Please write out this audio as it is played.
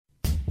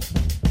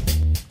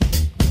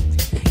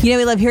You know,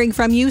 we love hearing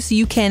from you, so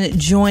you can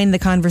join the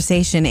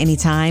conversation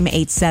anytime,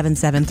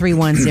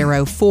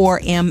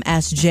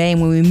 877-310-4MSJ.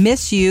 And when we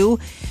miss you,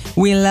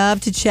 we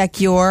love to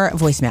check your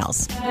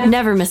voicemails.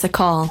 Never miss a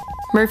call.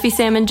 Murphy,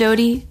 Sam, and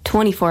Jody,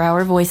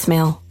 24-hour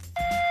voicemail.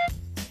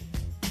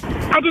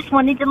 I just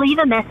wanted to leave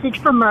a message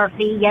for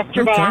Murphy.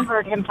 Yesterday, I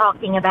heard him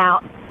talking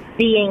about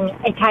being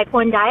a type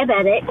 1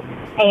 diabetic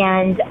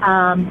and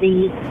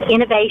the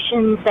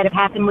innovations that have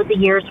happened with the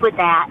years with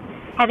that.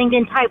 Having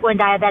been type 1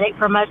 diabetic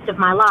for most of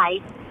my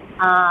life,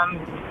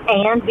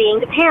 and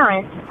being the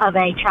parent of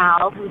a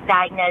child who was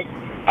diagnosed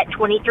at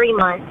 23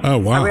 months. Oh,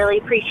 wow. I really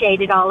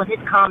appreciated all of his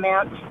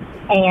comments.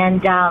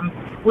 And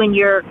when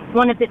you're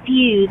one of the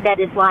few that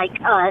is like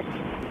us,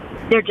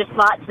 there are just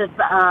lots of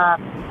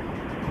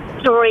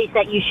stories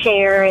that you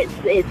share.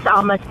 It's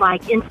almost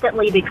like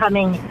instantly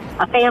becoming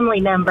a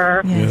family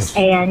member. Yes.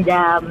 And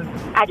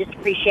I just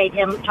appreciate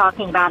him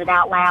talking about it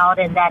out loud,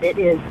 and that it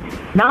is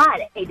not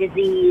a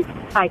disease,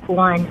 type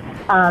 1,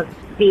 of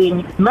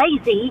being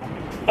lazy.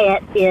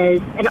 It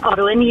is an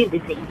autoimmune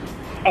disease,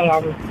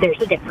 and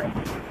there's a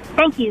difference.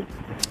 Thank you.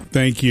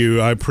 Thank you.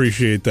 I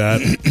appreciate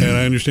that. And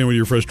I understand what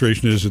your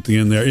frustration is at the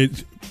end there.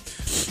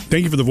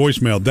 Thank you for the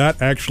voicemail.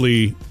 That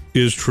actually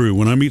is true.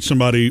 When I meet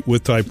somebody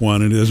with type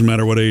 1, and it doesn't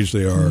matter what age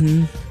they are.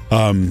 You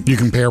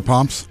compare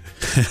pumps?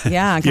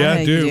 Yeah, I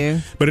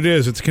do. But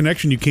it's a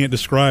connection you can't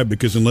describe,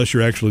 because unless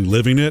you're actually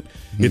living it,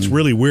 it's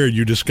really weird.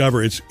 You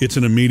discover it's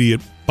an immediate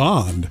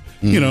bond,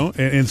 you know,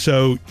 and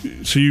so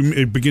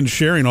you begin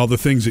sharing all the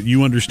things that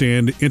you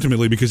understand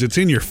intimately, because it's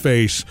in your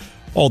face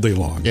all day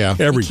long. Yeah.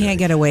 Every You can't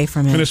day. get away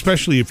from it. And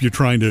especially if you're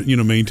trying to,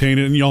 maintain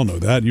it, and y'all know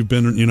that. You've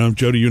been,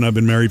 Jody, you and I have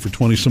been married for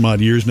 20 some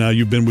odd years now.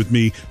 You've been with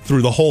me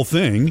through the whole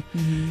thing.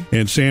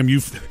 And Sam,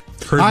 you've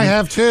heard I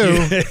have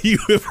too. You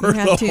have heard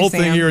the whole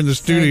thing Sam. here in the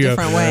studio. In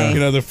a different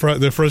way.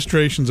 The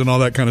frustrations and all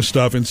that kind of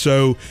stuff. And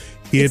so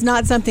it's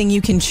not something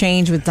you can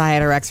change with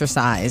diet or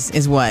exercise,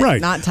 is what? Right.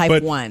 Not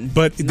type 1.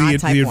 But Not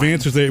type the 1.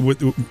 advances,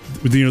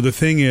 the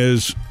thing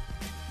is,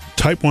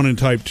 type 1 and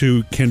type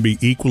 2 can be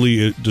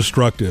equally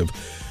destructive.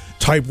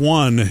 Type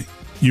 1,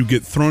 you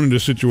get thrown into a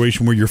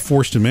situation where you're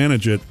forced to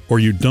manage it, or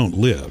you don't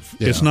live.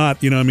 Yeah. It's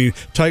not,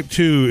 type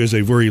 2 is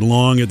a very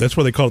long, that's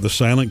why they call it the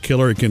silent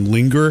killer. It can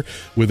linger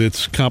with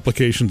its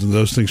complications and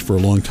those things for a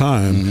long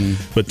time.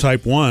 But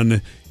type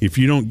 1, if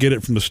you don't get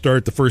it from the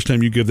start, the first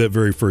time you give that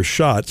very first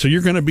shot, so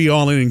you're going to be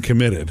all in and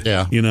committed.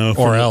 Yeah.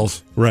 Or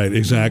else. Right,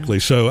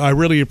 exactly. So I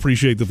really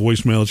appreciate the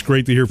voicemail. It's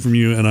great to hear from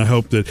you, and I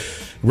hope that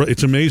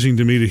it's amazing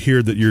to me to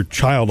hear that your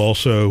child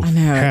also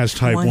has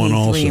type 1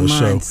 also.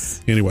 Months.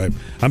 So anyway,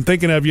 I'm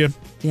thinking of you.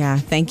 Yeah,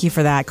 thank you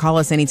for that. Call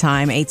us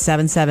anytime,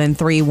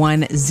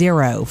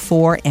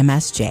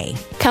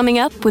 877-310-4MSJ. Coming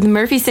up with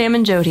Murphy, Sam,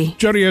 and Jody.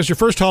 Jody has your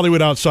first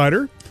Hollywood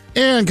Outsider.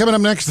 And coming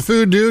up next, the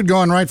food dude,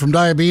 going right from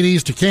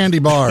diabetes to candy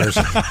bars.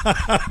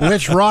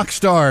 Which rock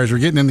stars are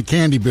getting in the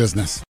candy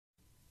business?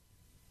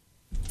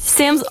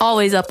 Sam's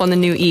always up on the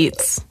new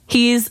eats.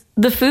 He's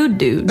the food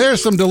dude.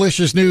 There's some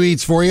delicious new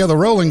eats for you. The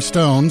Rolling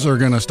Stones are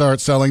going to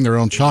start selling their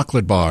own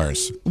chocolate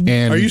bars.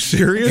 And are you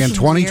serious? In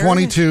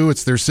 2022,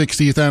 it's their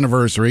 60th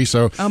anniversary.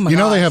 So,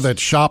 they have that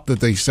shop that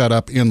they set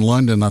up in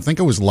London. I think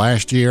it was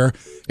last year.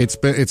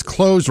 It's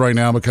closed right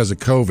now because of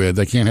COVID.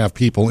 They can't have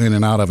people in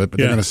and out of it. But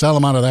they're going to sell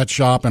them out of that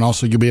shop, and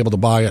also you'll be able to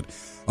buy it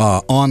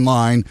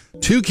online.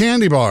 2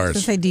 candy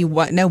bars. Do you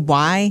know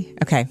why?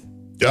 Okay.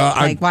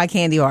 Why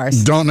candy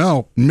bars? Don't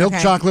know. Milk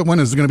chocolate one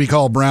is going to be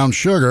called brown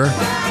sugar.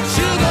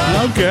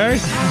 Okay.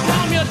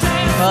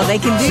 Well, they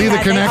can do See that.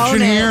 the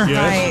connection here?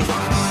 Yes.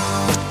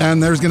 Right.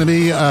 And there's going to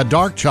be a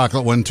dark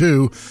chocolate one,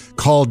 too,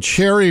 called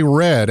Cherry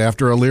Red,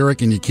 after a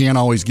lyric, and you can't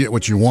always get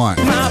what you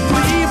want.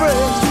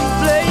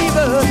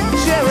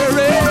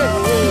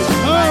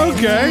 Oh,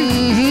 okay.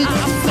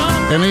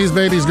 And these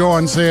babies go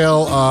on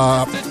sale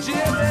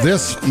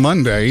this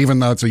Monday, even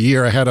though it's a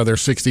year ahead of their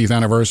 60th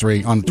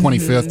anniversary. On the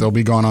 25th, they'll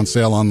be going on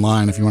sale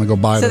online if you want to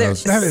go buy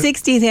those. So their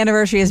 60th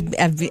anniversary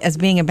as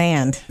being a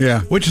band.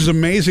 Yeah. Which is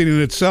amazing in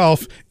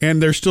itself,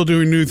 and they're still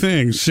doing new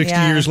things 60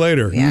 years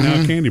later. Yeah.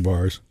 Now candy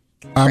bars.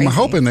 I'm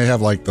hoping they have,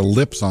 like, the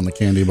lips on the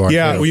candy bar.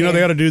 Yeah, too. well,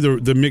 they ought to do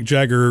the Mick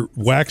Jagger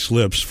wax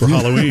lips for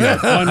Halloween.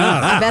 Why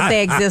not? I bet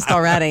they exist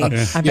already. I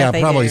bet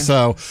they probably do.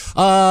 so.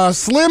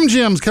 Slim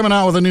Jim's coming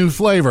out with a new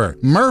flavor.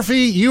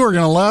 Murphy, you are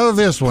going to love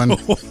this one.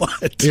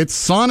 What? It's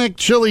Sonic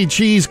Chili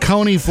Cheese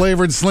Coney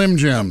flavored Slim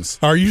Jims.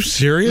 Are you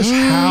serious?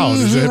 How?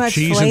 Does it too have much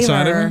cheese flavor.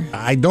 inside of it?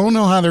 I don't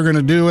know how they're going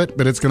to do it,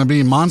 but it's going to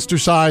be monster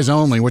size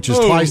only, which is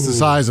twice the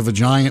size of a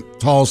giant,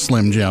 tall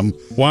Slim Jim.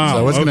 Wow,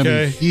 So it's going to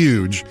okay. be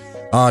huge.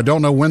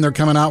 Don't know when they're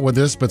coming out with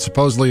this, but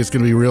supposedly it's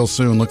going to be real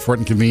soon. Look for it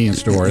in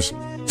convenience stores.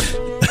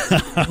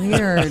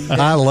 Weird.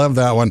 I love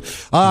that one.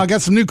 I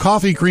got some new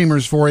coffee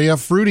creamers for you.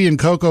 Fruity and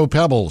Cocoa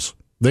Pebbles.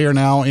 They are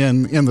now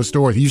in the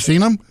store. Have you seen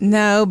them?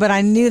 No, but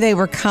I knew they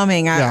were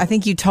coming. I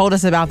think you told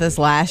us about this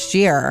last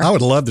year. I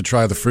would love to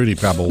try the Fruity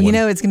Pebble one. You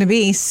know, it's going to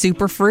be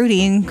super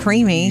fruity and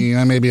creamy.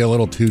 Yeah, maybe a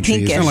little too cheesy.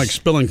 Pinkish. Kind of like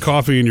spilling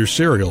coffee in your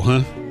cereal,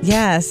 huh?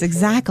 Yes,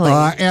 exactly.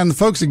 And the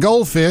folks at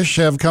Goldfish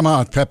have come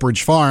out with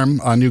Pepperidge Farm,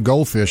 a new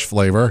goldfish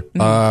flavor,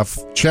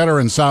 cheddar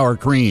and sour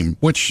cream,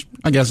 which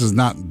I guess is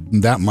not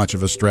that much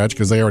of a stretch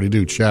because they already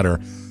do cheddar.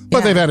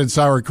 But they've added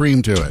sour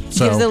cream to it.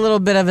 So gives it a little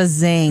bit of a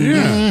zing.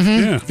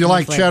 Yeah. if you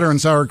like cheddar and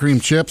sour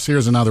cream chips,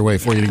 here's another way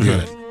for you to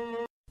get it.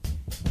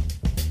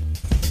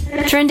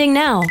 Trending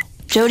now.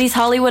 Jody's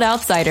Hollywood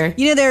Outsider.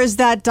 You know, there's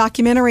that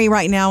documentary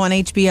right now on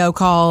HBO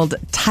called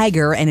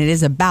Tiger, and it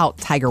is about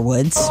Tiger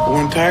Woods.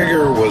 When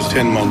Tiger was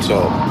 10 months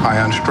old, I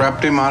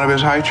unstrapped him out of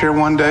his high chair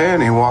one day,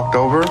 and he walked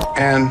over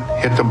and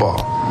hit the ball.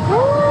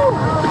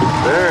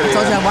 There it I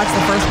told you is. I watched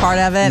the first part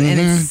of it, and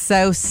it's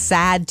so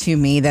sad to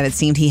me that it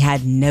seemed he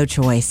had no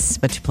choice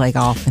but to play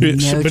golf. And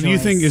But do you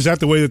think, is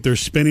that the way that they're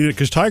spinning it?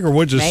 Because Tiger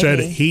Woods has said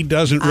Maybe. he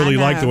doesn't really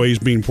I like the know. way he's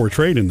being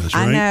portrayed in this,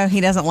 right? I know he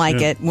doesn't like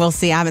it. We'll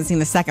see. I haven't seen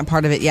the second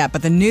part of it yet,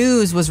 but the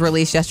news was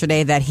released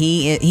yesterday that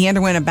he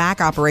underwent a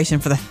back operation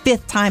for the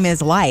 5th time in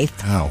his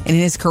life Wow. and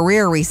in his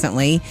career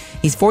recently.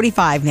 He's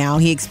 45 now.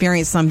 He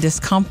experienced some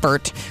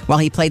discomfort while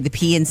he played the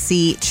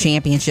PNC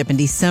Championship in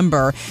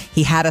December.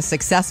 He had a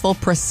successful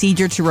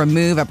procedure to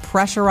remove a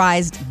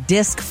pressurized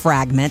disc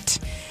fragment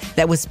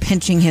that was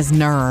pinching his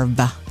nerve.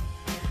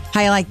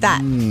 How you like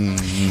that?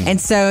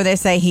 And so they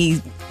say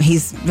he's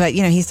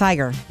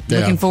Tiger. Yeah.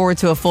 Looking forward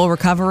to a full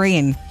recovery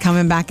and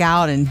coming back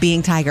out and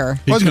being Tiger.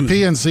 Wasn't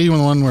PNC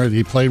the one where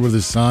he played with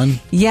his son?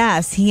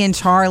 Yes, he and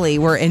Charlie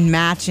were in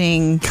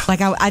matching.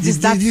 Like I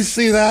just Did you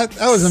see that?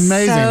 That was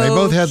amazing. so They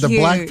both had the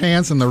black cute.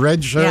 pants and the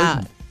red shirt.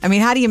 Yeah. I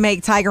mean, how do you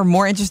make Tiger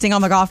more interesting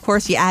on the golf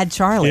course? You add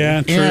Charlie.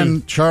 Yeah, true.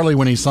 And Charlie,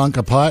 when he sunk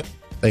a putt,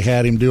 they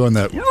had him doing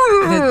the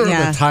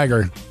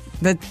tiger.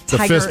 The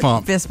Tiger fist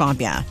pump. Fist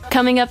pump, yeah.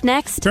 Coming up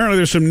next. Apparently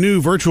there's some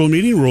new virtual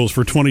meeting rules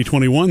for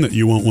 2021 that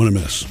you won't want to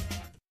miss.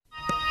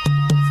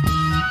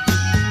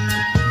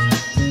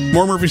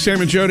 More Murphy,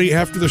 Sam, and Jody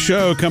after the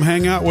show. Come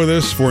hang out with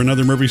us for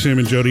another Murphy, Sam,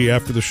 and Jody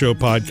After the Show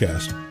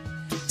podcast.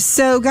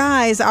 So,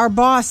 guys, our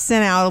boss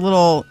sent out a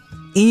little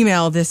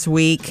email this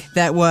week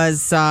that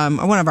was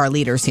one of our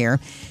leaders here.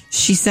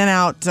 She sent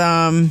out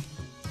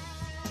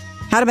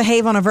how to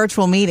behave on a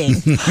virtual meeting.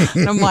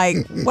 And I'm like,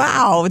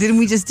 wow, didn't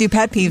we just do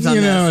pet peeves on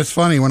You this? know, it's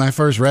funny. When I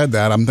first read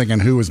that, I'm thinking,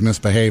 who was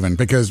misbehaving?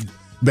 Because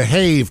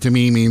behave to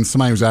me means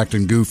somebody who's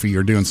acting goofy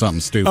or doing something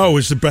stupid. Oh,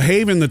 is the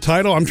behave in the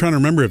title? I'm trying to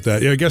remember if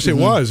that. Yeah, I guess it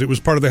was. It was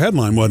part of the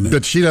headline, wasn't it?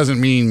 But she doesn't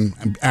mean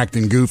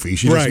acting goofy.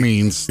 She Right. just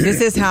means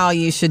This is how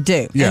you should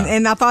do. Yeah.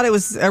 And I thought it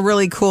was a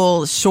really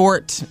cool,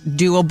 short,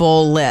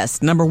 doable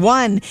list. Number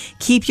 1,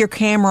 keep your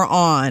camera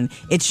on.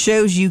 It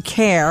shows you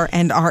care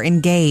and are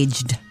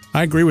engaged.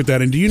 I agree with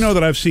that. And do you know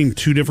that I've seen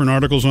 2 different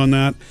articles on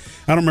that?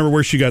 I don't remember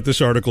where she got this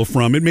article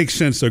from. It makes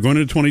sense. They're going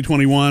into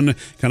 2021,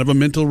 kind of a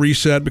mental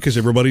reset because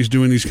everybody's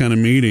doing these kind of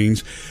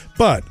meetings.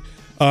 But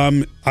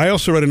I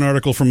also read an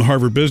article from the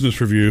Harvard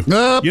Business Review.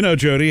 Nope. You know,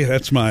 Jody,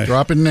 that's my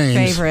dropping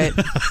names. Favorite.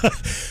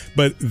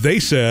 But they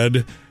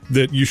said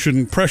that you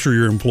shouldn't pressure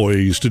your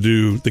employees to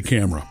do the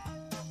camera.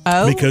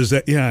 Oh? Because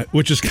that,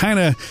 which is kind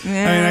of, I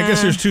mean, I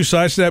guess there's 2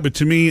 sides to that. But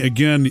to me,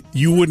 again,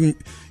 you wouldn't.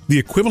 The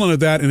equivalent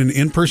of that in an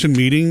in-person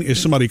meeting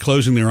is somebody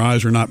closing their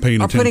eyes or not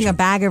paying Or attention. putting a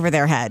bag over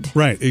their head.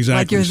 Right, exactly.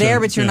 Like you're there,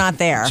 but you're yeah. not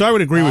there. So I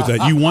would agree with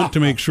that. You want to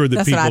make sure that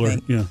That's people what I are.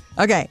 think. Yeah.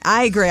 Okay,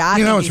 I agree. I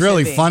You know, think it's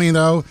really should be. funny,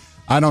 though.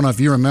 I don't know if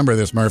you remember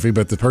this, Murphy,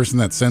 but the person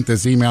that sent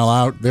this email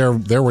out,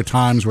 there were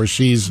times where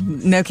she's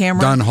No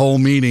camera. done whole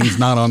meetings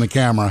not on the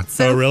camera.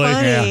 So Oh, really?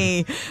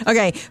 funny.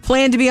 Okay,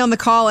 plan to be on the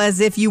call as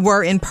if you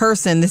were in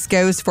person. This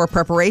goes for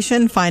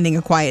preparation, finding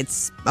a quiet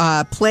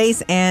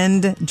place,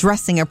 and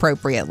dressing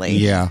appropriately.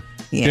 Yeah.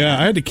 Yeah,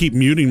 I had to keep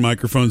muting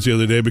microphones the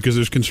other day because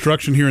there's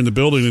construction here in the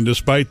building, and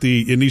despite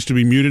it needs to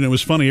be muted, it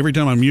was funny. Every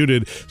time I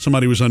muted,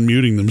 somebody was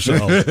unmuting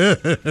themselves.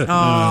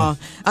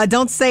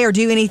 Don't say or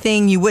do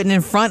anything you wouldn't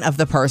in front of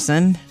the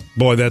person.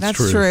 Boy, that's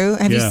true.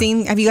 Have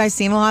Yeah. Have you guys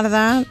seen a lot of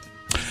that?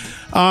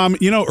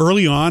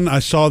 Early on, I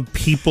saw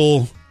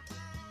people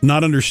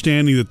not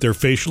understanding that their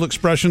facial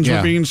expressions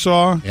were being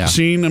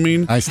seen. I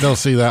mean, I still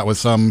see that with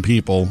some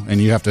people, and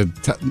you have to,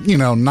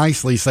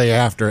 nicely say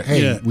after,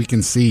 hey, we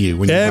can see you.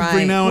 When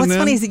Every now and What's then.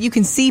 funny is that you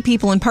can see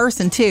people in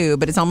person too,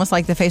 but it's almost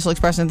like the facial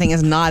expression thing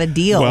is not a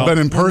deal. Well, but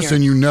in when you're-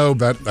 person, you know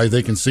that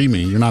they can see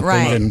me. You're not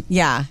right? thinking,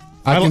 Yeah.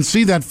 I can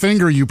see that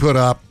finger you put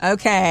up.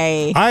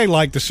 Okay. I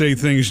like to say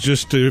things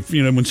just to,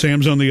 when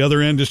Sam's on the other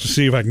end, just to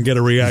see if I can get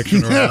a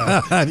reaction or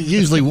not. It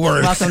usually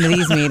works. Welcome to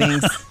these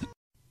meetings.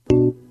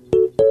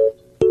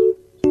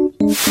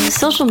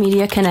 Social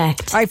Media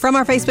Connect. All right, from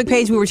our Facebook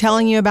page, we were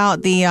telling you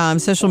about the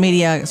social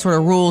media sort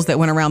of rules that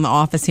went around the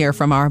office here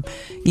from our,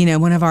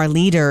 one of our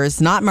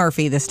leaders, not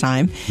Murphy this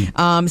time.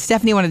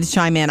 Stephanie wanted to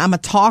chime in. I'm a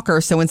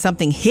talker, so when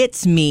something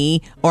hits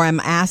me or I'm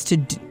asked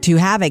to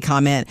have a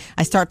comment,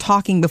 I start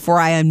talking before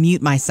I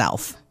unmute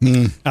myself.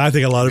 I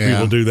think a lot of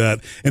people do that.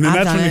 And then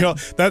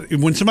that's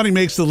when somebody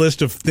makes the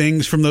list of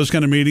things from those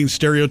kind of meetings,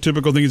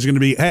 stereotypical thing is going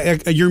to be, hey,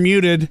 you're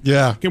muted.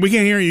 Yeah. We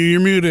can't hear you.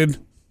 You're muted.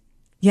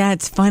 Yeah,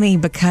 it's funny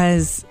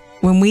because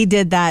when we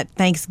did that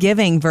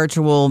Thanksgiving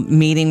virtual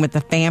meeting with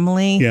the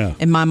family,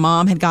 and my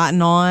mom had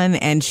gotten on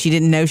and she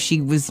didn't know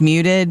she was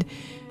muted,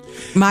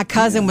 my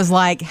cousin was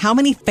like, how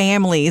many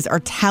families are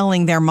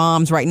telling their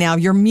moms right now,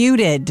 you're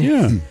muted?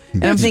 Yeah.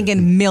 And I'm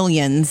thinking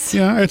millions.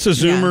 Yeah, it's a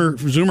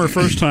Zoomer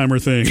first-timer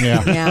thing.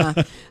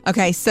 Yeah.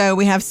 Okay, so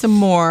we have some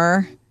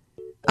more.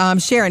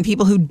 Sharon,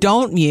 people who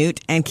don't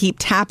mute and keep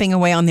tapping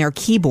away on their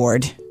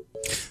keyboard.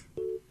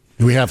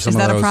 We have some of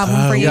those. Is that a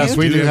problem for you? Yes,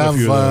 we do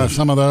have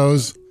some of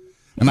those.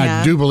 And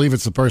I do believe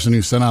it's the person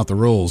who sent out the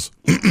rules.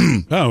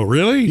 Oh,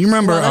 really? You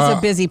remember? Well, that's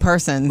a busy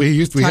person. We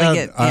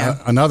had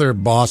another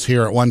boss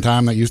here at one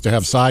time that used to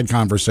have side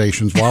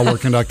conversations while we're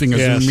conducting a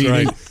Zoom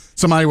meeting. Right.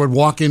 Somebody would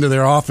walk into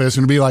their office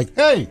and be like,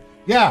 hey,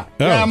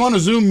 I'm on a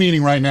Zoom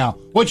meeting right now.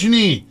 What you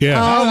need?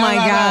 Yeah. Oh, my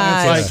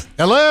gosh. It's like,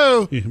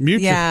 hello?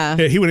 Mute yeah.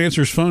 He would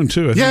answer his phone,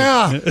 too.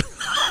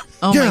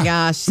 Oh, my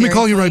gosh. Seriously? Let me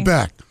call you right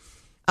back.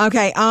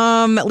 Okay.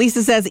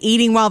 Lisa says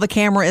eating while the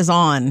camera is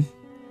on.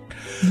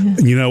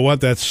 You know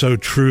what? That's so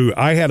true.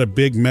 I had a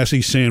big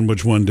messy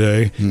sandwich one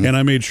day, and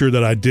I made sure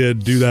that I did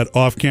do that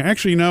off camera.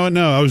 Actually, no,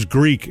 I was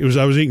Greek.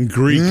 I was eating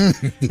Greek,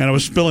 and I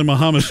was spilling my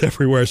hummus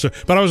everywhere.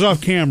 But I was off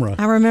camera.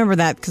 I remember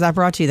that because I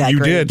brought you that. You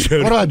Greek. did,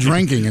 Jody. What about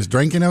drinking? Is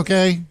drinking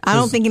okay? I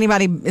don't think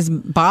anybody is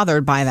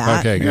bothered by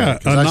that. Okay, good.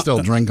 Because I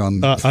still drink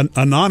on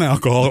a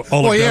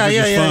non-alcohol.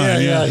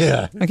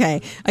 Yeah.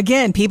 Okay.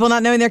 Again, people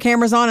not knowing their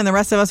camera's on, and the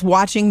rest of us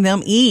watching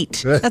them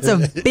eat. That's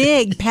a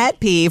big pet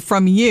peeve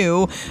from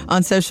you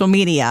on social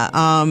media.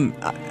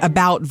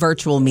 About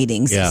virtual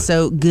meetings. Yeah.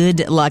 So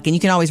good luck. And you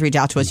can always reach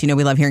out to us. We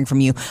love hearing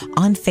from you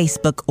on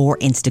Facebook or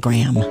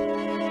Instagram.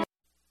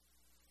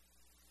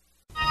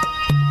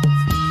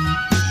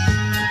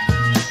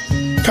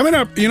 Coming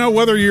up,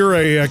 whether you're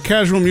a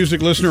casual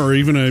music listener or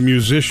even a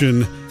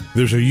musician,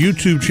 there's a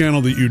YouTube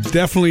channel that you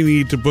definitely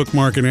need to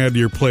bookmark and add to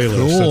your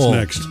playlist. Cool.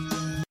 That's next.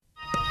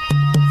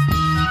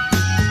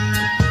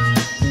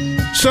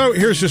 So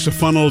here's just a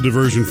fun little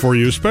diversion for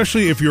you,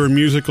 especially if you're a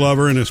music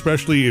lover and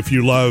especially if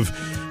you love,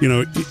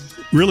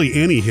 really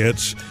any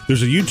hits.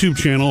 There's a YouTube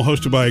channel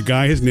hosted by a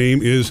guy. His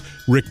name is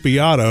Rick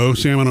Beato.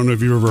 Sam, I don't know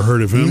if you've ever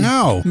heard of him.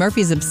 No.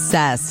 Murphy's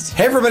obsessed.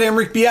 Hey, everybody, I'm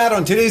Rick Beato,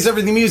 and today's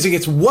Everything Music.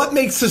 It's What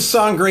Makes This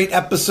Song Great,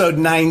 episode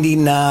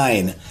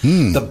 99.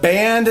 The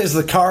band is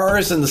the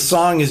Cars, and the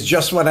song is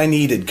Just What I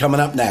Needed, coming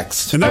up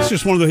next. And that's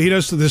just one of he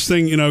does this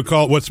thing,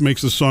 called What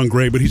Makes This Song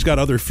Great, but he's got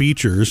other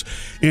features.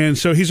 And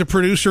so he's a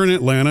producer in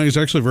Atlanta. He's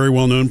actually a very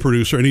well-known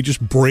producer, and he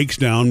just breaks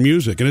down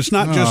music. And it's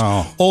not just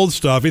old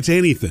stuff. It's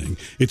anything.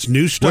 It's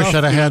new stuff. Wish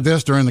I'd have had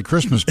this during the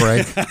Christmas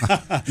break.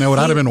 Know what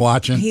I'd have been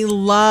watching. He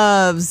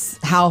loves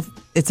how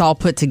it's all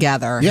put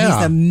together. Yeah.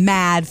 He's a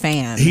mad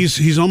fan.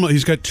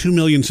 He's got 2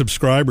 million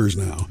subscribers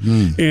now.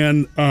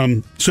 And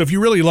so if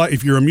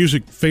you're a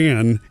music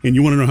fan and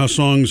you want to know how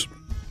songs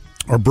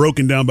are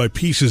broken down by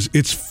pieces,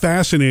 it's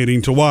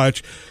fascinating to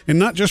watch, and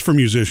not just for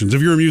musicians.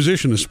 If you're a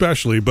musician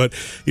especially, but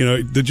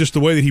just the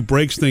way that he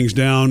breaks things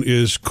down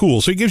is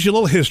cool. So he gives you a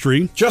little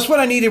history. Just What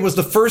I Needed was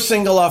the first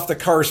single off the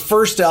Cars'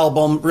 first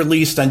album,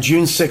 released on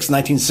June 6,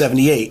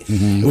 1978.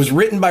 It was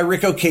written by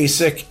Rick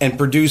Ocasek and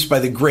produced by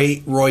the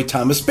great Roy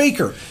Thomas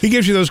Baker. He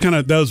gives you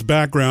those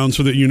backgrounds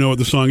so that you know what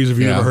the song is if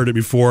you've never heard it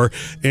before.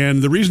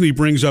 And the reason he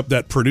brings up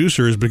that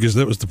producer is because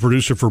that was the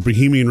producer for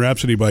Bohemian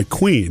Rhapsody by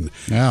Queen.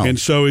 Yeah. And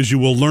so as you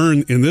will learn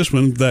in this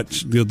one, that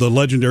the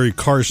legendary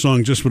Cars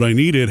song Just What I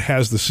Needed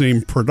has the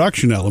same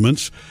production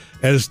elements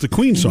as the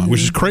Queen song,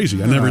 which is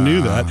crazy. I never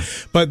knew that.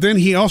 But then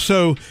he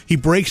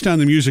breaks down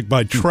the music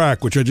by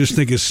track, which I just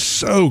think is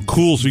so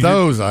cool. So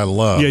I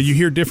love. Yeah, you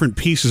hear different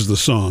pieces of the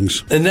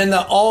songs. And then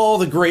all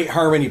the great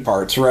harmony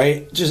parts,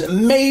 right? Just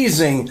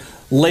amazing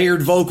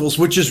layered vocals,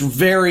 which is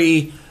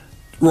very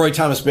Roy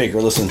Thomas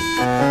Baker. Listen.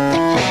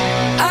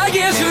 I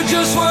guess you're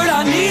just what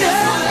I needed.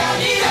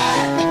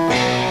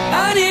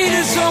 I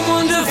needed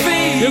someone to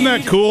feed. Isn't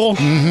that cool?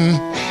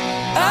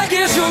 I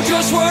guess you're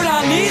just what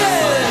I needed.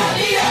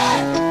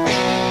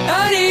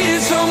 I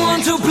needed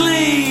someone to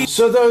please.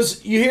 So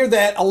you hear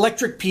that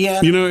electric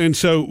piano. And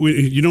so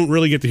you don't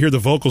really get to hear the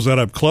vocals that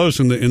up close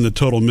in the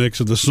total mix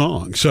of the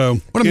song. So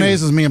what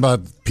amazes me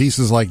about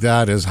pieces like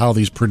that is how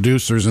these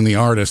producers and the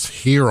artists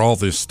hear all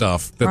this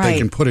stuff, that they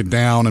can put it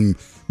down and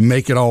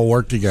make it all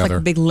work together. It's like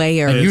a big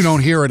layer. And you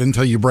don't hear it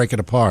until you break it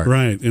apart.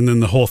 Right, and then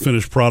the whole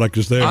finished product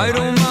is there. I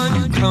don't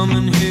mind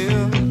coming here.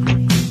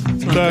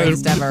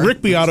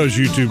 Rick Beato's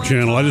YouTube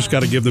channel, I just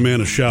got to give the man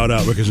a shout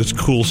out because it's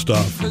cool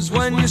stuff.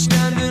 When you're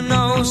standing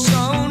oh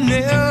so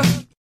near.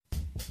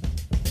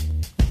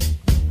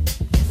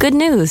 Good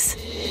news.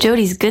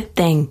 Jody's good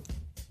thing.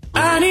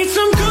 I need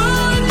some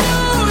good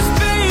news,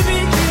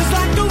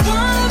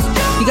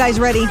 guys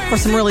ready for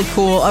a really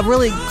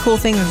cool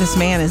thing that this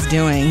man is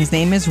doing? His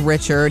name is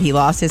Richard. He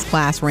lost his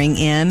class ring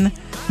in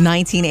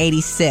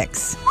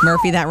 1986.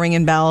 Murphy, that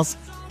ringing bells?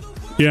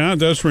 Yeah, it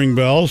does ring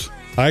bells.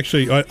 I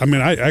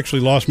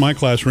actually lost my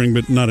class ring,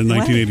 but not in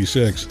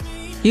 1986.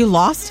 You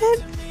lost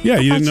it? Yeah,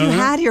 you didn't know you that?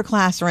 had your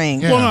class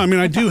ring. Yeah. Well, no, I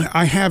mean, I do.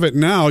 I have it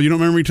now. You don't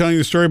remember me telling you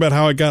the story about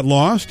how it got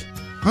lost?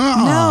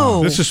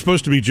 No. This is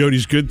supposed to be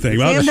Jody's good thing.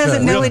 Sam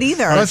doesn't know it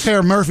either. Let's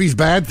hear Murphy's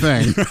bad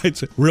thing.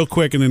 Right, real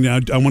quick, and then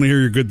I want to hear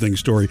your good thing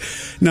story.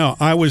 Now,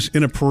 I was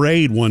in a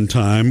parade one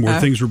time where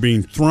things were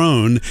being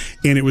thrown,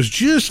 and it was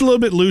just a little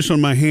bit loose on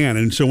my hand.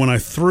 And so when I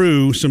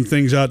threw some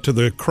things out to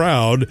the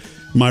crowd,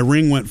 my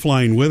ring went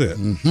flying with it.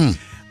 Mm-hmm.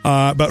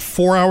 About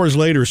 4 hours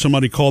later,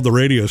 somebody called the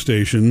radio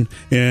station,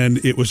 and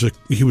he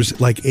was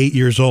like 8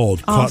 years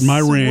old, caught my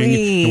ring,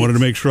 and wanted to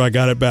make sure I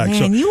got it back. Man,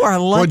 so you are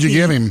lucky. What'd you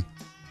give him?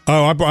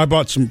 Oh, I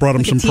brought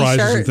him some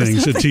prizes and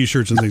things,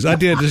 T-shirts and things. I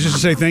did just to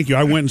say thank you.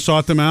 I went and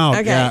sought them out.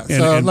 Okay. Yeah.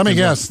 So let me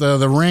guess.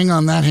 The ring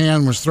on that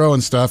hand was throwing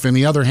stuff, and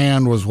the other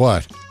hand was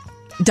what?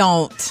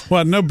 Don't.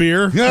 What? No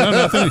beer? No,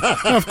 nothing.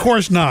 No, of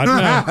course not.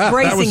 No.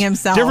 Bracing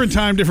himself. Different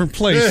time, different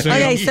place.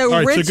 Okay, so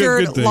right,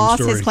 Richard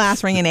lost his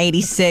class ring in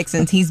 86,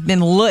 and he had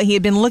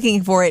been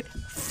looking for it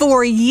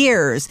for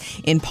years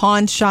in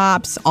pawn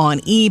shops, on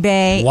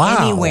eBay,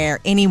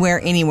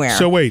 anywhere.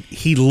 So wait,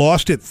 he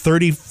lost it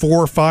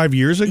 34 or 5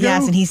 years ago?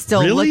 Yes, and he's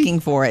still looking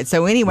for it.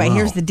 So anyway,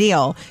 here's the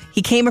deal.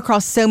 He came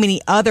across so many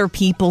other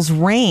people's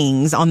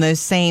rings on those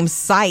same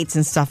sites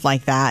and stuff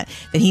like that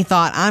he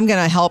thought, I'm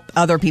going to help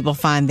other people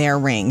find their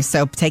rings.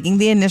 So taking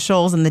the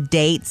initials and the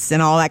dates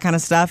and all that kind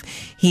of stuff,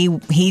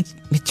 he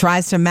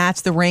tries to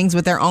match the rings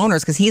with their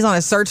owners because he's on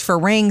a search for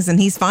rings and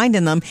he's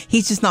finding them.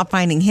 He's just not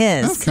finding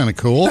his. That's kind of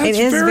cool. It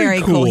is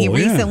very cool. He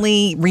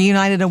recently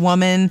reunited a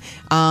woman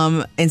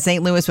in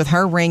St. Louis with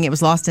her ring. It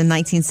was lost in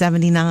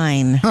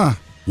 1979. Huh.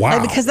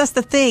 Wow. Because that's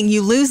the thing.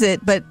 You lose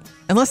it, but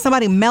unless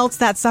somebody melts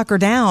that sucker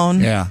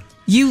down,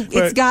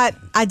 it's got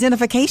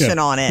identification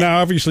on it. Now,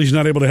 obviously, he's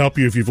not able to help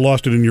you if you've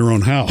lost it in your own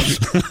house.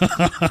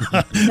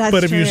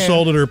 But if you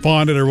sold it or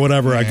pawned it or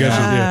whatever, I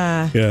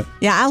guess.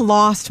 Yeah, I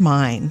lost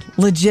mine.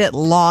 Legit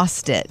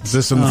lost it. Is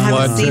this in the flood?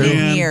 I haven't seen it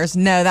in years.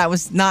 No, that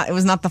was not. It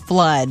was not the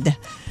flood.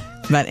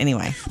 But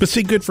anyway. But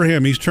see, good for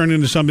him. He's turned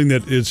into something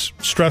that is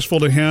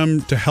stressful to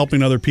him to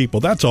helping other people.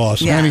 That's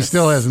awesome. Yes. And he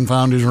still hasn't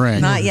found his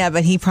ring. Not yet,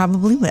 but he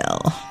probably will.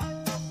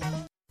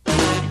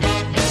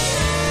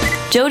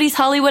 Jody's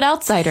Hollywood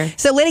Outsider.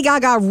 So Lady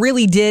Gaga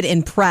really did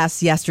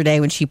impress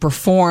yesterday when she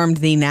performed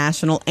the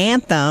national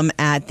anthem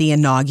at the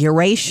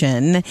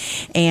inauguration.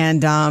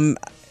 And,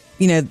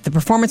 the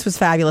performance was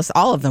fabulous.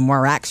 All of them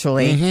were,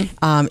 actually.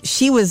 Mm-hmm.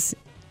 She was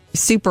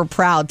super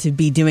proud to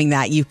be doing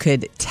that. You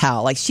could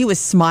tell. Like, she was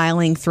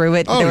smiling through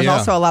it. There was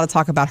also a lot of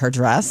talk about her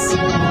dress.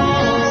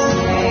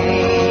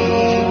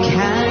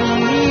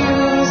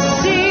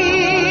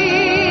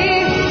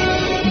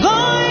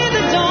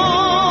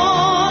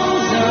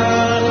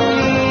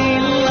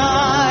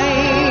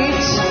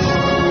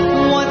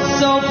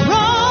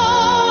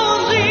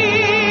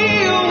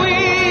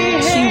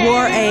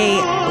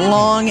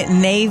 Long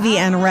navy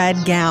and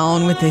red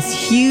gown with this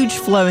huge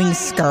flowing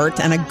skirt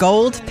and a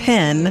gold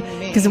pin.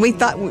 Because we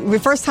thought the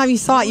first time you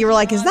saw it, you were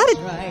like, "Is that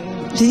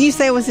a?" Did you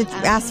say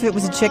asked if it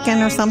was a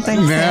chicken or something?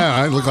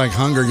 Yeah, it looked like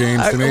Hunger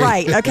Games to me.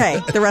 Right. Okay.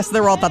 The rest of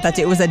the world thought that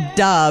too. It was a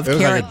dove. It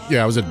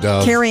was a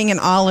dove carrying an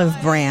olive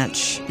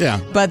branch. Yeah.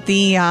 But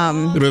it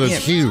was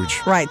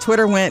huge. Right.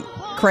 Twitter went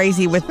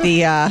crazy with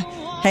the.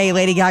 Hey,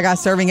 Lady Gaga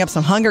serving up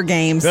some Hunger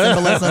Games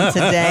symbolism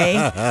today.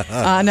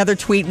 Another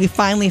tweet, we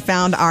finally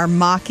found our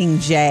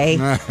Mockingjay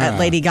at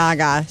Lady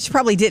Gaga. She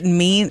probably didn't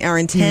mean or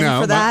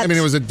intend for that.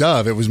 It was a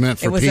dove. It was meant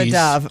for peace. It was a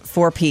dove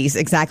for peace,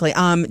 exactly.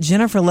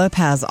 Jennifer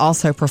Lopez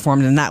also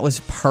performed, and that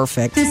was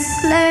perfect. This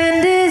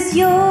land is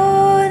your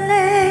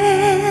land.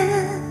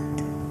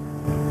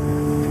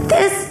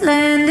 This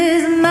land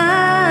is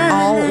mine.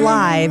 All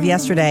live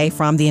yesterday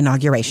from the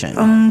inauguration.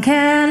 From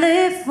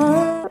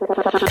California.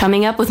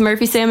 Coming up with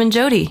Murphy, Sam, and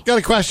Jody. Got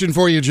a question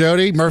for you,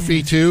 Jody.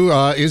 Murphy, too.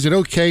 Is it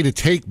okay to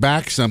take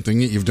back something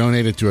that you've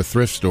donated to a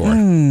thrift store?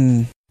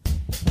 Mm.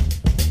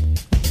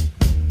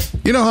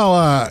 You know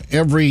how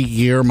every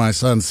year my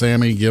son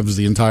Sammy gives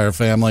the entire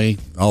family,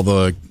 all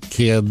the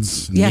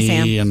kids,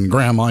 me and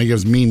Grandma, he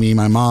gives Mimi,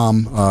 my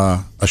mom,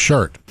 a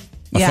shirt.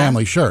 A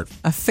family shirt.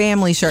 A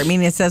family shirt,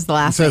 meaning it says the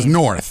last name. It says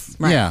North.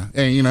 Right. Yeah.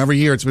 And, every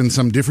year it's been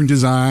some different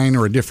design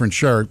or a different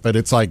shirt, but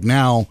it's like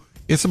now...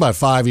 It's about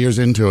 5 years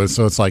into it,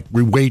 so it's like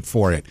we wait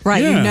for it.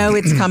 Right,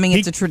 it's coming.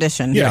 It's a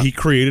tradition. Yeah, he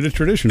created a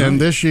tradition.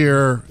 And this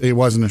year, it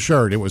wasn't a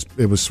shirt. It was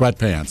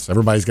sweatpants.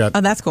 Everybody's got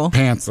that's cool.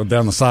 Pants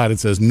down the side. It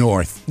says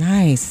North.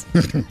 Nice.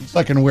 So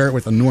I can wear it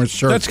with a North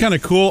shirt. That's kind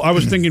of cool. I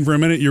was thinking for a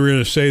minute you were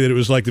going to say that it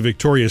was like the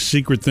Victoria's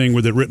Secret thing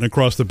with it written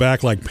across the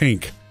back like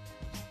pink.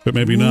 But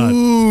maybe not.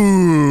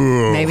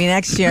 Ooh. Maybe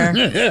next year.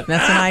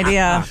 That's an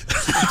idea.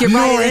 You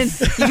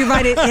can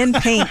write it in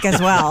pink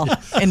as well,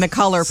 in the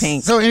color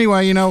pink. So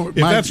anyway, if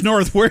that's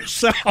North, where's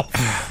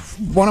South?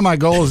 One of my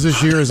goals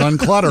this year is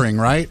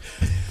uncluttering, right?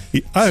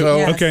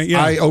 Okay,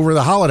 yeah. Over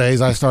the holidays,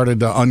 I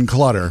started to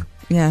unclutter.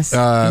 Yes.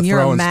 And you're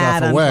a throwing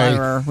mad stuff away.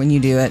 unflower when you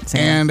do it.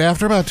 Sam. And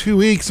after about 2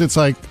 weeks, it's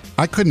like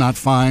I could not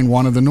find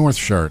one of the North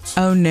shirts.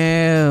 Oh,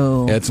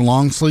 no. It's a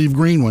long sleeve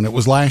green one. It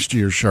was last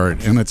year's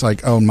shirt, and it's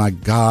like, oh my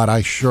God,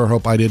 I sure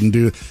hope I didn't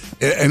do.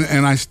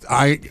 And I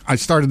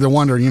started to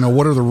wonder,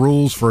 what are the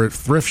rules for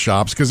thrift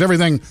shops? Because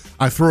everything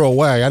I threw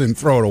away, I didn't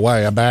throw it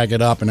away. I bag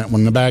it up, and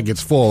when the bag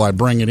gets full, I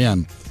bring it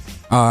in.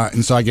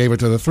 And so I gave it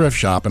to the thrift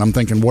shop, and I'm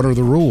thinking, what are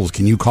the rules?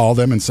 Can you call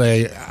them and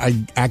say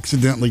I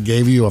accidentally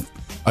gave you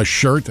a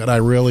shirt that I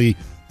really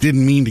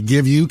didn't mean to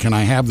give you? Can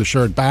I have the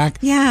shirt back?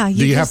 Yeah.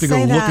 Do you have to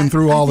go looking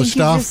through all the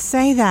stuff? You just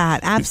say that.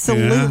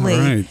 Absolutely.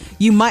 Yeah, right.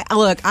 You might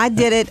look. I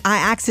did it.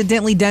 I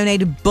accidentally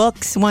donated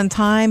books one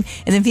time,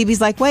 and then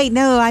Phoebe's like, "Wait,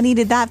 no, I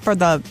needed that for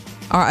a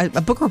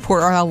book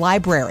report or a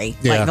library,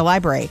 like the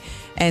library."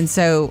 And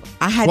so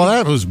I had. Well,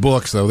 that was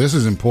books, though. This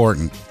is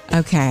important.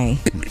 Okay.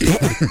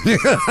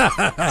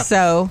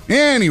 So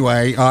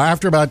anyway,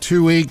 after about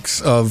 2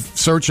 weeks of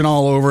searching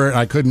all over it,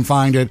 I couldn't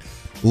find it.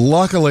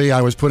 Luckily,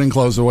 I was putting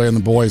clothes away in the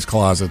boys'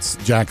 closets,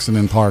 Jackson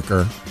and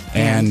Parker,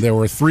 and there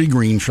were 3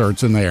 green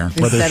shirts in there,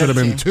 but there should have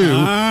been 2.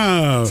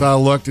 Oh. So I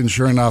looked, and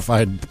sure enough, I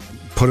had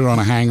put it on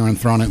a hanger and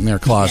thrown it in their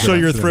closet. So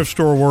your thrift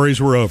store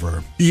worries were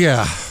over.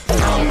 Yeah.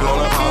 I'm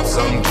gonna pop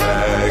some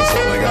tags.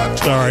 Only got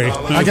Sorry.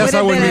 I guess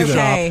I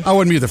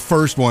wouldn't be the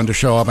first one to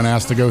show up and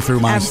ask to go through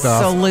my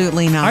stuff.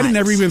 Absolutely not. I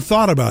never even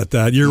thought about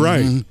that. You're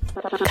right.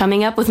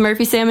 Coming up with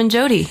Murphy, Sam, and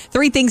Jody.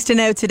 3 things to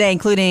know today,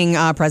 including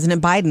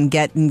President Biden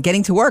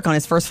getting to work on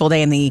his first full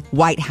day in the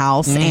White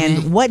House.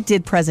 And what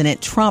did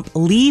President Trump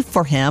leave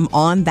for him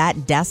on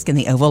that desk in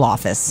the Oval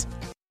Office?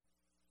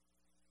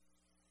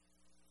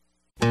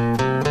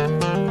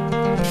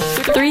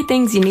 3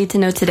 things you need to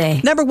know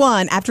today. Number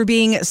 1, after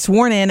being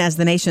sworn in as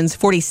the nation's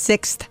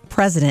 46th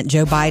president,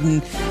 Joe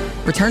Biden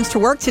returns to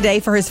work today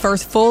for his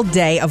first full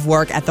day of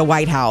work at the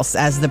White House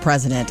as the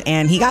president.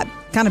 And he got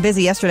kind of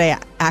busy yesterday,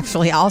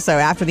 actually, also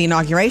after the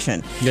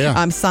inauguration.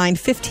 Yeah. Signed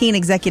 15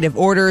 executive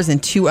orders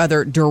and 2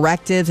 other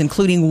directives,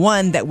 including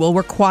one that will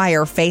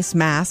require face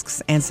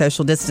masks and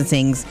social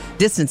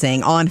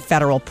distancing on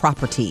federal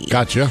property.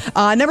 Gotcha.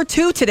 Number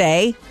 2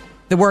 today,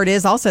 the word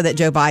is also that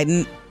Joe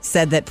Biden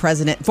said that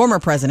former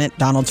President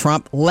Donald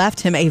Trump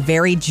left him a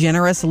very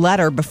generous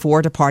letter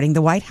before departing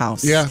the White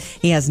House. Yeah.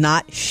 He has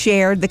not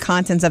shared the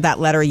contents of that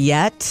letter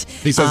yet.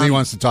 He says he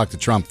wants to talk to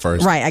Trump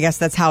first. Right. I guess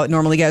that's how it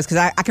normally goes. Because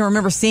I can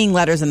remember seeing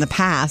letters in the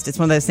past. It's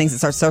one of those things that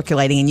starts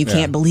circulating and you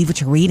can't believe what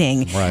you're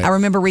reading. Right. I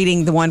remember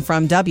reading the one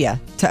from W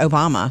to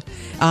Obama.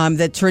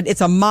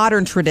 It's a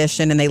modern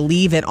tradition and they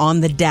leave it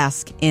on the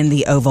desk in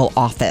the Oval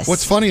Office.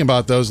 What's funny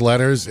about those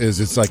letters is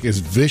it's like as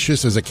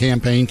vicious as a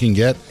campaign can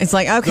get. It's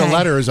like, okay. The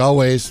letter is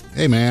always,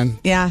 hey, man.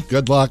 Yeah.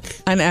 Good luck.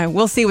 I know.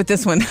 We'll see with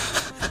this one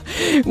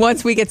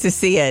once we get to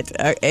see it,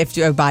 if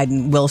Joe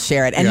Biden will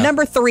share it. And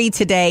number 3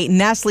 today,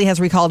 Nestle has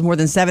recalled more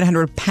than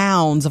 700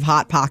 pounds of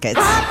Hot Pockets.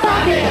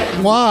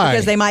 Why?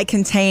 Because they might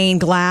contain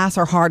glass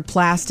or hard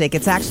plastic.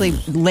 It's actually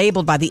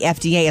labeled by the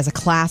FDA as a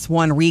Class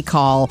 1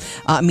 recall,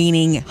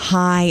 meaning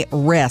high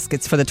risk.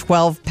 It's for the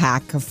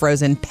 12-pack of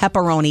frozen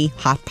pepperoni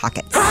Hot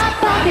Pockets.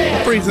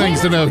 3 things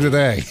to know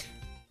today.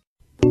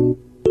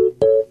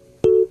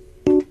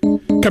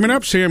 Coming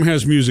up, Sam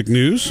has music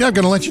news. Yeah, I'm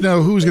going to let you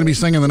know who's going to be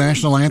singing the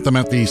national anthem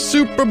at the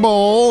Super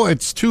Bowl.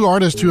 It's 2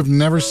 artists who have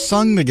never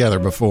sung together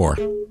before.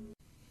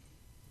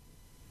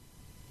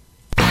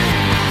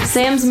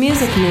 Sam's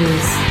music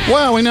news.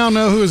 Well, we now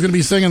know who is going to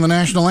be singing the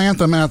national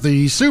anthem at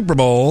the Super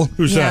Bowl.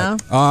 Who's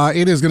that?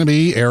 It is going to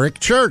be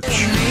Eric Church.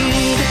 Okay.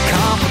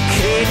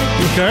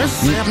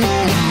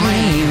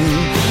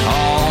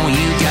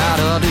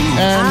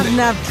 And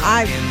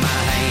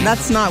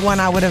that's not one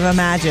I would have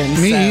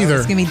imagined. Me either.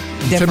 It's going to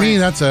be different. To me,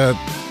 that's a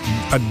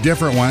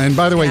different one. And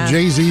by the way,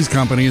 Jay-Z's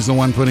company is the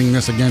one putting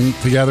this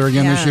together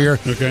this year.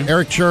 Okay.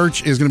 Eric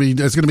Church is going to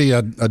be. It's going to be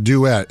a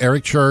duet.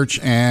 Eric Church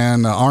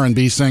and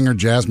R&B singer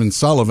Jasmine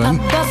Sullivan.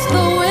 Well,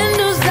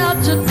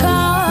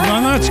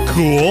 that's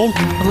cool.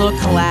 A little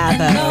collab.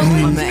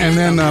 And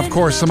then, of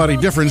course, somebody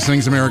different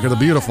sings America the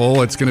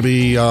Beautiful. It's going to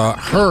be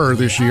her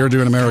this year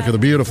doing America the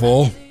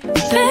Beautiful.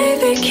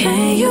 Baby,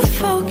 can you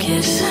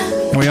focus?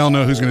 And we all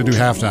know who's going to do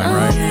halftime,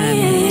 right?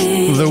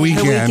 The Weeknd.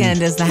 The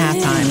Weeknd is the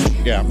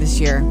halftime this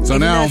year. So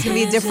now it's going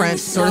to be a different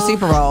sort of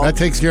Super Bowl. That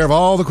takes care of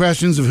all the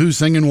questions of who's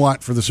singing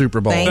what for the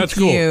Super Bowl. Thank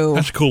you. Cool.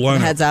 That's a cool lineup.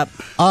 Heads up.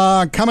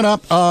 Coming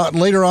up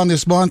later on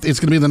this month, it's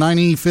going to be the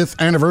 95th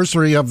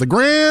anniversary of the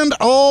Grand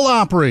Ole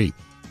Opry.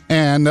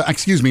 And,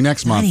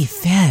 next month.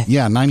 95th.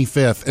 Yeah,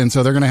 95th. And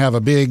so they're going to have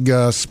a big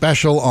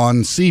special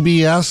on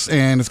CBS,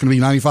 and it's going to be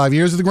 95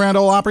 years of the Grand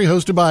Ole Opry,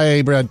 hosted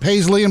by Brad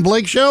Paisley and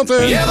Blake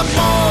Shelton. Yeah, the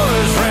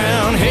boys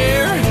round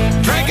here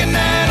drinking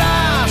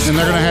that ice. And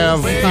they're going to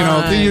have,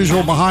 the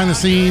usual behind the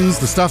scenes,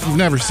 the stuff you've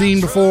never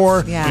seen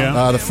before.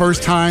 Yeah. The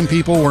first time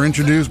people were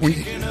introduced,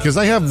 because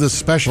they have this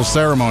special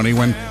ceremony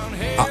when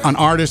an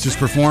artist is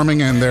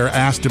performing and they're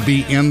asked to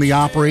be in the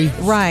Opry.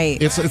 Right.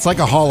 It's like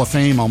a Hall of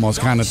Fame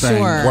almost kind of thing,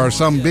 Sure. where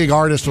some big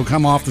artist will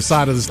come off the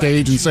side of the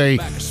stage and say,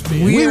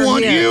 "We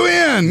want you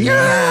in!"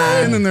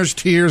 Yeah. And then there's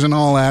tears and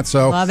all that.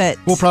 So love it.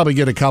 We'll probably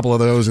get a couple of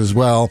those as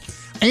well.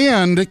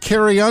 And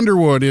Carrie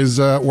Underwood is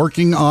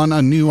working on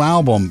a new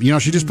album. You know,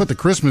 she just put the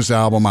Christmas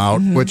album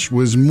out, which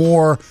was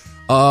more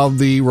of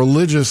the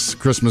religious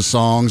Christmas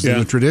songs than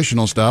the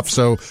traditional stuff.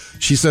 So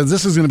she said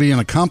this is going to be an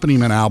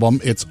accompaniment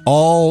album. It's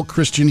all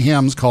Christian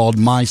hymns called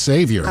My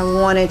Savior. I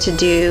wanted to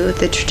do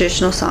the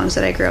traditional songs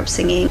that I grew up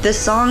singing. The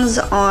songs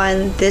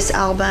on this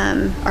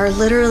album are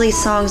literally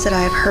songs that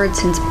I've heard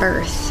since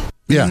birth.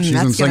 Yeah, she's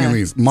been singing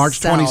these.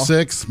 March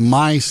 26th,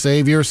 My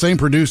Savior. Same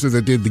producer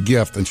that did The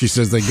Gift, and she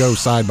says they go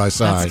side by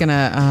side. That's going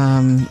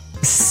to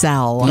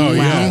sell well.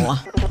 Yeah.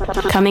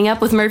 Coming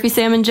up with Murphy,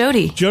 Sam, and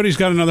Jody. Jody's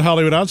got another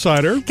Hollywood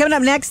Outsider. Coming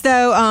up next,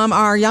 though,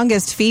 our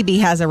youngest Phoebe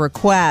has a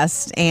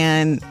request,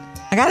 and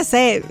I got to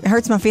say, it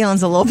hurts my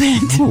feelings a little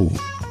bit.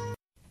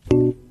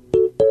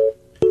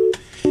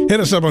 Hit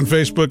us up on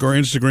Facebook or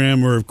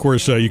Instagram, or, of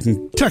course, you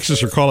can text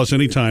us or call us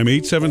anytime,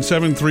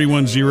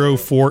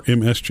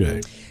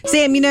 877-310-4MSJ.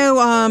 Sam, you know,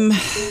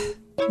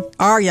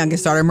 our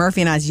youngest daughter,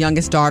 Murphy and I's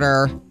youngest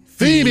daughter,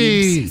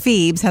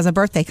 Phoebes, has a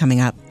birthday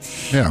coming up.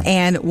 Yeah.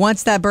 And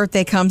once that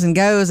birthday comes and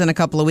goes in a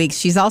couple of weeks,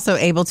 she's also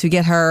able to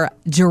get her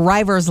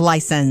driver's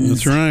license.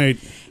 That's right.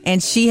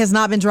 And she has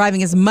not been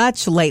driving as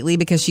much lately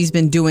because she's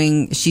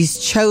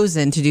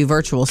chosen to do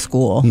virtual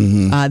school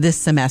this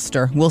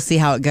semester. We'll see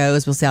how it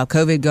goes. We'll see how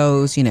COVID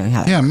goes. You know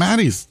how. Yeah,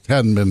 Maddie's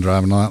hadn't been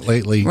driving a lot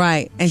lately.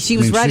 Right. And she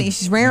was ready.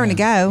 She's raring to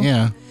go.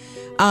 Yeah.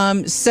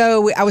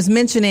 So I was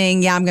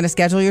mentioning, I'm going to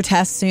schedule your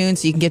test soon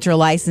so you can get your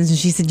license. And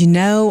she said,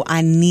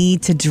 I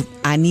need to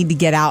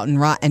get out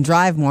and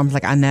drive more. I'm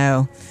like, I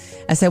know.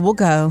 I said, we'll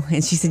go.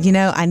 And she said,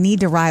 I need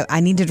to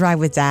drive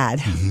with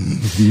Dad.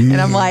 And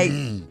I'm like,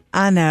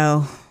 I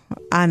know.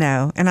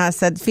 And I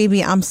said,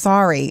 Phoebe, I'm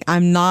sorry.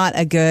 I'm not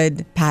a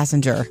good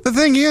passenger. The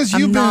thing is,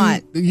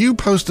 you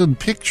posted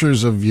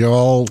pictures of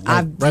y'all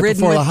right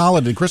before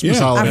the Christmas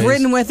holidays. I've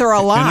ridden with her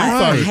a lot.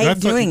 I hate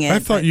doing it. I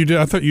thought you did.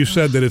 I thought you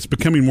said that it's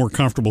becoming more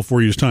comfortable for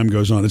you as time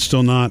goes on. It's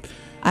still not.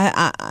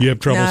 You have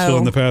trouble still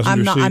in the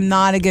passenger seat? I'm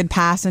not a good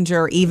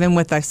passenger, even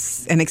with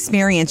an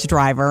experienced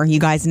driver. You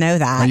guys know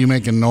that. Are you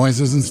making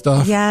noises and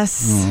stuff?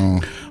 Yes.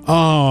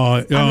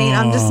 I mean,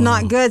 I'm just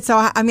not good. So,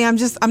 I'm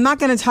not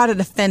going to try to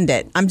defend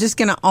it. I'm just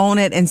going to own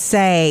it and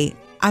say,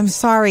 I'm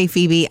sorry,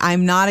 Phoebe.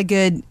 I'm not a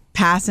good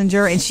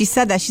passenger. And she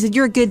said that. She said,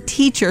 you're a good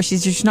teacher.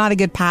 She's just not a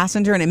good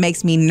passenger, and it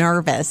makes me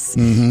nervous.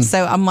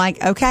 So I'm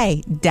like,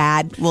 okay,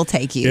 Dad, we'll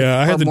take you. Yeah,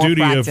 I had the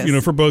duty of,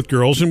 for both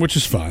girls, and which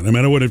is fine. I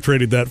mean, I wouldn't have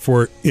traded that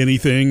for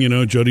anything.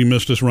 Jody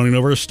missed us running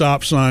over a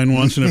stop sign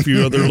once and a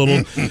few other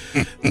little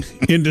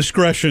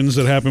indiscretions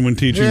that happen when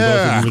teaching both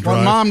of them to drive.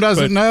 When mom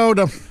doesn't know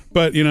to...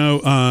 But, I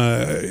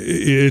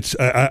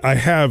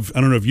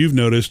don't know if you've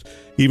noticed,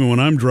 even when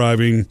I'm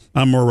driving,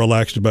 I'm more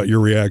relaxed about your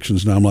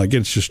reactions now. I'm like,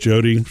 it's just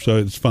Jody, so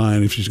it's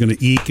fine. If she's going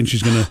to eek and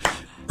she's going to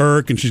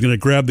irk and she's going to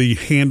grab the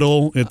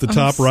handle at the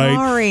top right,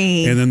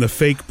 and then the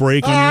fake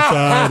brake on your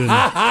side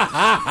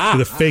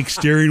and the fake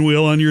steering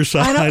wheel on your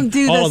side. I don't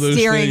do the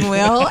steering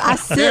wheel. I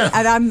sit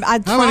and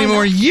how many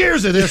more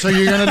years of this are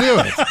you going to do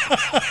it?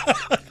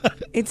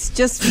 It's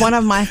just one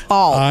of my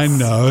faults. I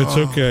know, it's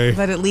okay.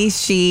 But at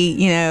least she,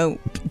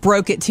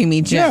 broke it to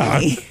me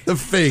gently. Yeah, the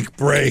fake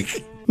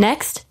brake.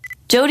 Next,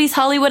 Jody's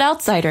Hollywood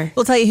Outsider.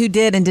 We'll tell you who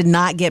did and did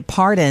not get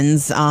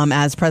pardons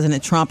as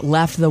President Trump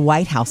left the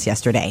White House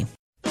yesterday.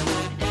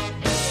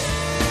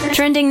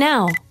 Trending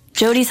now,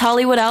 Jody's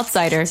Hollywood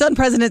Outsider. So on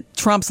President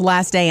Trump's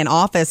last day in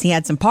office, he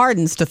had some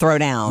pardons to throw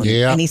down.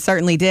 Yeah. And he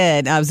certainly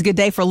did. It was a good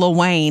day for Lil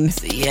Wayne.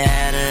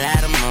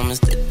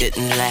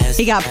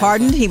 He got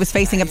pardoned. He was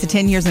facing up to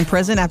 10 years in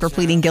prison after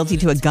pleading guilty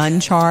to a gun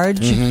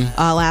charge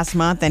last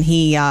month, and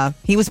he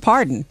was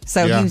pardoned.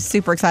 So he was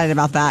super excited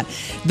about that.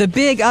 The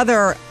big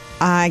other,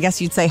 I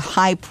guess you'd say,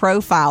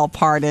 high-profile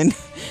pardon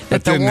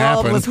that the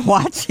world was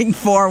watching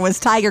for was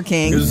Tiger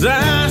King. 'Cause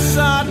I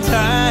saw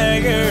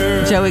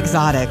Tiger. Joe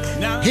Exotic.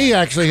 He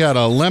actually had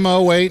a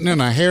limo waiting and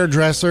a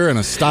hairdresser and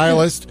a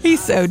stylist. He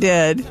so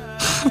did.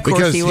 Of course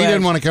because he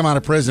didn't want to come out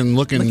of prison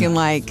looking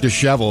like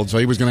disheveled. So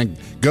he was going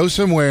to go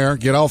somewhere,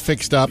 get all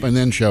fixed up, and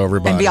then show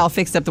everybody. And be all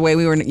fixed up the way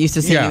we were used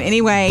to seeing him.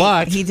 Anyway,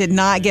 but he did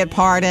not get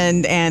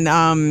pardoned. And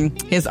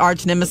his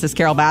arch nemesis,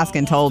 Carol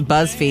Baskin, told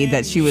BuzzFeed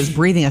that she was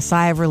breathing a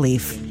sigh of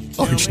relief.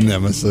 Arch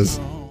nemesis.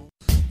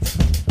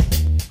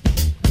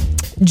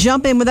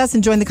 Jump in with us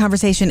and join the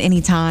conversation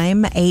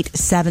anytime.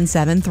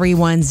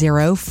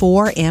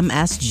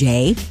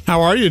 877-310-4MSJ.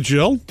 How are you,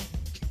 Jill?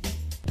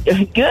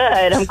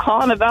 Good. I'm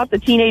calling about the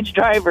teenage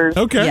drivers.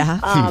 Okay. Yeah.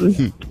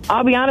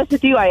 I'll be honest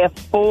with you. I have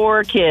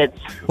 4 kids.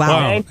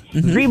 Wow. Okay?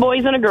 3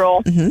 boys and a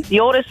girl.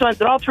 The oldest one,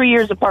 they're all 3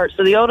 years apart.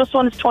 So the oldest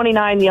one is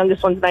 29. The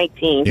youngest one's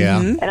 19.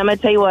 Yeah. And I'm going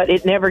to tell you what,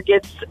 it never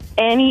gets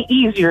any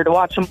easier to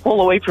watch them pull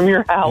away from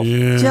your house.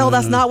 Yeah. Jill,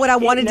 that's not what I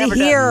wanted to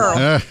hear.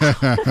 I'm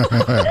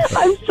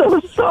so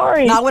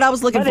sorry. Not what I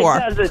was looking for. It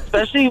does,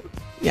 especially...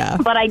 Yeah.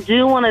 But I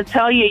do want to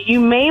tell you, you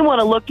may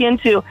want to look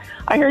into,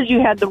 I heard you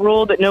had the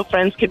rule that no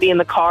friends could be in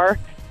the car.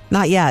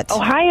 Not yet.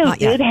 Ohio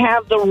did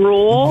have the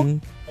rule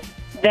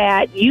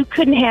that you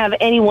couldn't have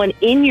anyone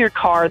in your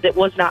car that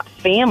was not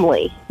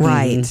family.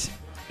 Right.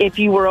 if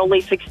you were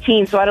only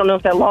 16. So I don't know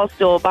if that law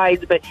still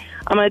abides, but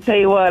I'm going to tell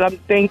you what, I'm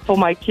thankful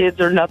my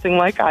kids are nothing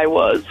like I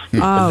was.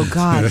 Oh,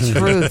 God,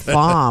 truth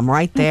bomb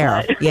right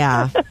there.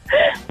 Yeah.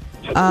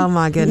 Oh,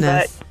 my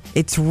goodness.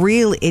 It's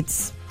really, it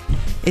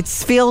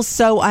feels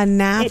so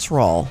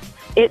unnatural.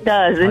 It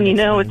does. And,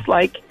 it's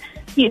like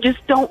you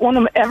just don't want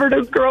them ever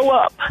to grow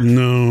up.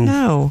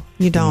 No,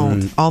 you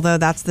don't. Although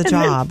that's the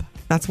job.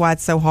 That's why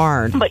it's so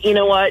hard. But you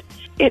know what?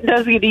 It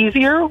does get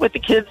easier with the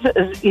kids.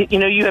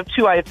 You have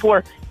 2, I had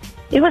 4.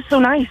 It was so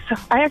nice.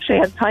 I actually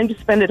had time to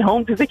spend at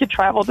home because they could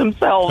travel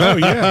themselves. Oh,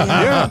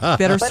 yeah.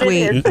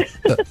 Bittersweet.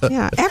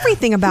 Yeah,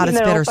 everything about it's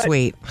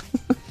bittersweet.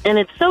 And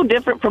it's so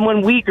different from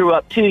when we grew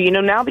up, too.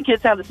 Now the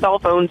kids have the cell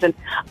phones and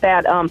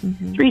that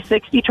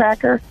 360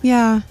 tracker.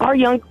 Yeah. Our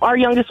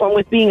youngest one,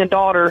 with being a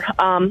daughter,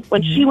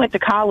 when she went to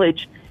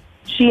college,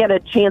 she had a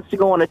chance to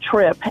go on a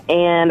trip.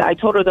 And I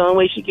told her the only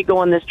way she could go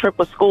on this trip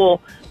with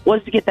school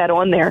was to get that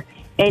on there.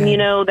 And,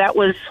 that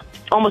was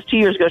almost 2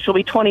 years ago. She'll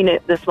be 20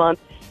 this month.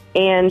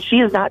 And she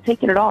has not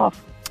taken it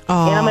off.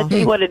 Aww. And I'm going to tell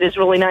you what, it is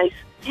really nice.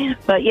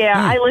 But,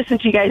 I listen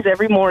to you guys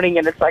every morning,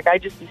 and it's like I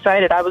just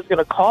decided I was going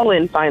to call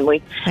in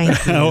finally.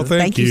 Thank you. Oh,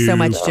 thank you so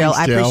much, Jill.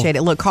 Thanks, I appreciate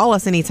it. Look, call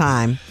us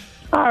anytime.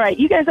 All right.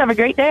 You guys have a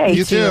great day.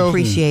 You too.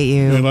 Appreciate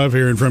you. I love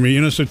hearing from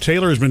you. So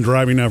Taylor has been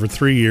driving now for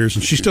 3 years,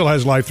 and she still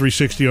has Life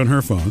 360 on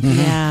her phone.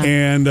 Yeah.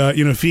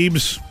 And,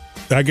 Phoebe's,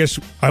 I guess,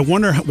 I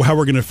wonder how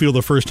we're going to feel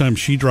the first time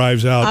she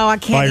drives out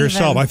by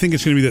herself. I think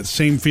it's going to be that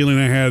same feeling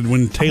I had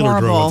when Taylor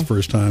drove out the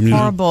first time.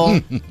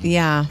 Horrible.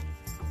 Yeah.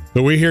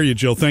 But we hear you,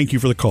 Jill. Thank you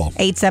for the call.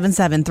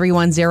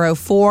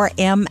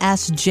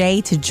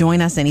 877-310-4MSJ to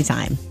join us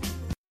anytime.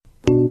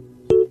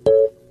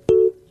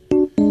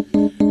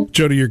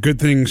 Jody, your good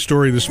thing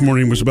story this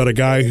morning was about a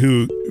guy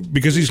who,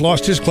 because he's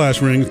lost his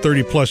class ring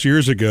 30 plus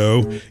years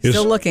ago, is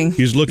still looking.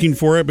 He's looking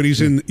for it, but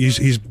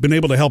he's been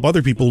able to help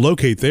other people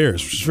locate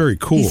theirs, which is very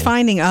cool. He's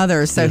finding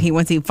others, so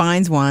once he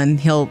finds one,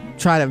 he'll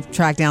try to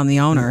track down the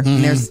owner.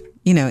 And there's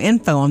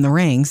info on the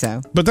ring.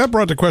 So, but that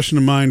brought the question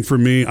to mind for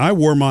me. I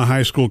wore my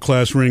high school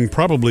class ring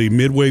probably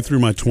midway through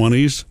my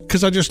 20s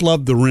because I just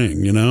loved the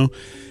ring.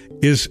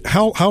 Is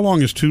how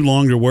long is too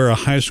long to wear a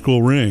high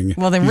school ring?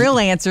 Well, the real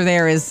answer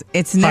there is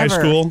it's never. High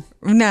school?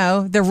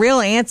 No, the real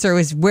answer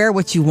is wear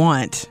what you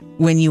want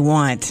when you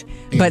want.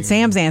 But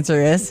Sam's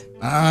answer is?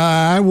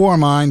 I wore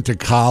mine to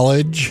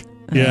college.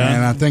 Yeah.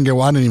 And I think I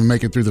didn't even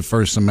make it through the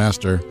first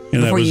semester.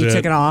 And before you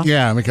took it off?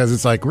 Yeah, because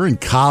it's like, we're in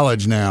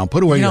college now.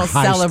 Put away your high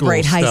school You don't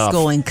celebrate high stuff.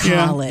 school in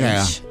college.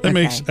 Yeah. That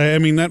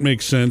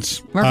makes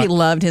sense. Murphy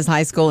loved his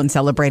high school and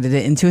celebrated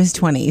it into his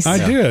 20s.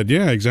 I did,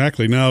 yeah,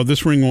 exactly. Now,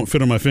 this ring won't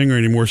fit on my finger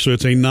anymore, so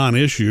it's a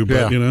non-issue,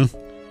 but,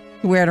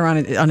 Wear it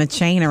on a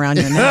chain around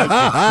your neck.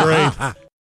 Great.